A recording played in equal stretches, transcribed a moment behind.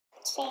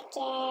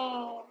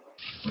Chicken.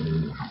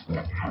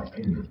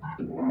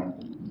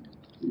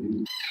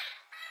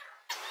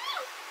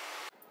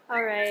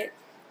 Alright,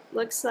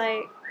 looks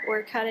like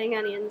we're cutting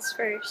onions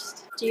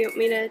first. Do you want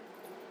me to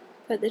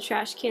put the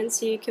trash can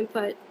so you can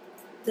put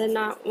the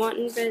not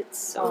wanting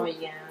bits? Oh,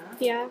 yeah.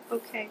 Yeah?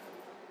 Okay.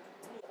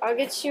 I'll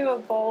get you a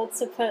bowl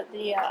to put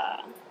the,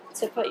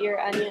 to put your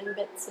onion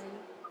bits in.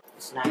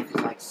 This knife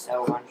is like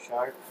so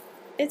unsharp.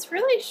 It's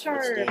really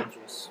sharp. It's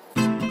dangerous.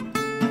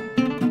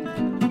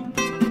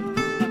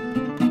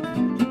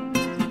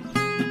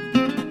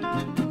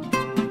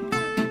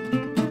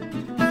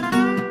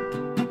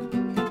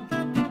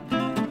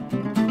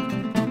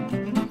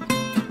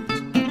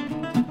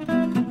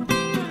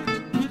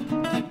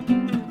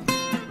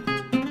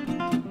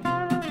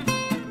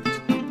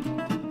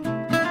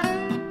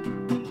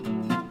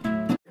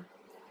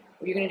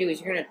 What you're going to do is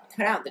you're going to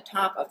cut out the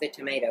top of the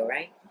tomato,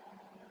 right?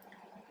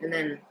 And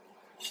then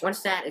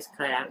once that is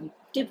cut out, you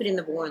dip it in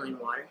the boiling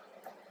water.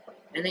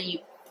 And then you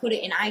put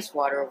it in ice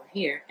water over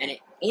here, and it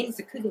ends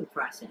the cooking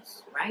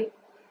process, right?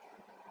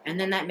 And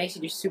then that makes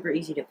it just super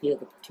easy to peel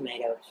the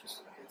tomato.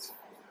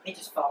 It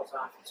just falls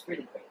off. It's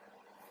really great.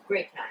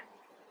 Great time.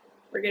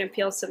 We're gonna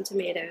peel some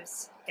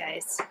tomatoes,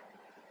 guys.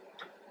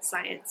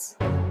 Science.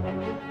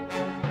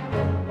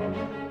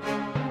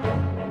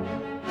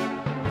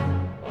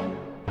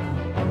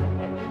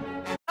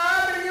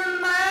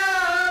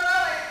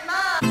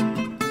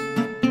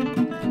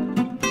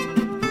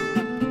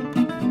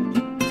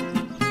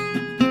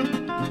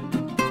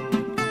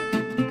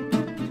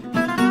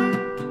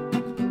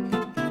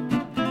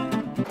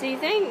 Do you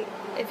think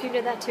if you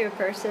did that to a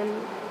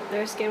person,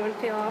 their skin would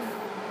peel off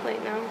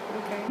right now?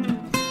 Okay.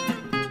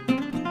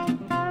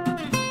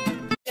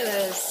 Look at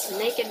those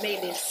naked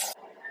babies.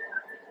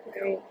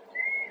 Great.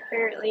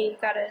 Apparently you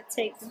gotta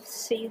take the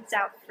seeds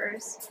out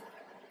first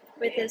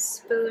with a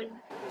spoon.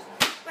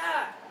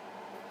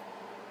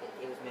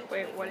 It was meant to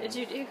Wait, make what a did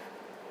you do?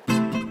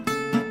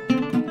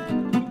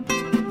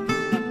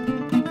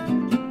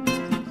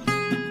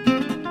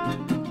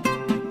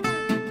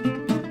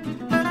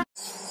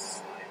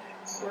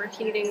 We're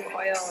heating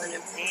oil in a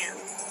pan.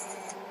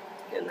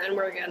 And then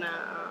we're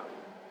gonna,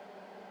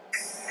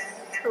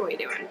 what are we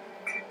doing?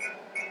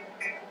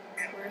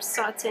 We're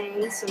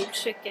sauteing some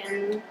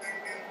chicken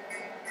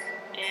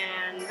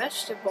and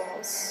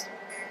vegetables.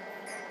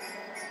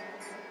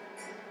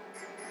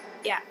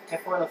 Yeah.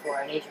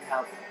 F404, I need your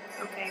help.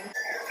 Okay.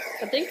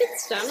 I think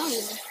it's done on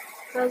there.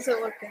 How's it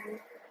looking?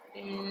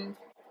 And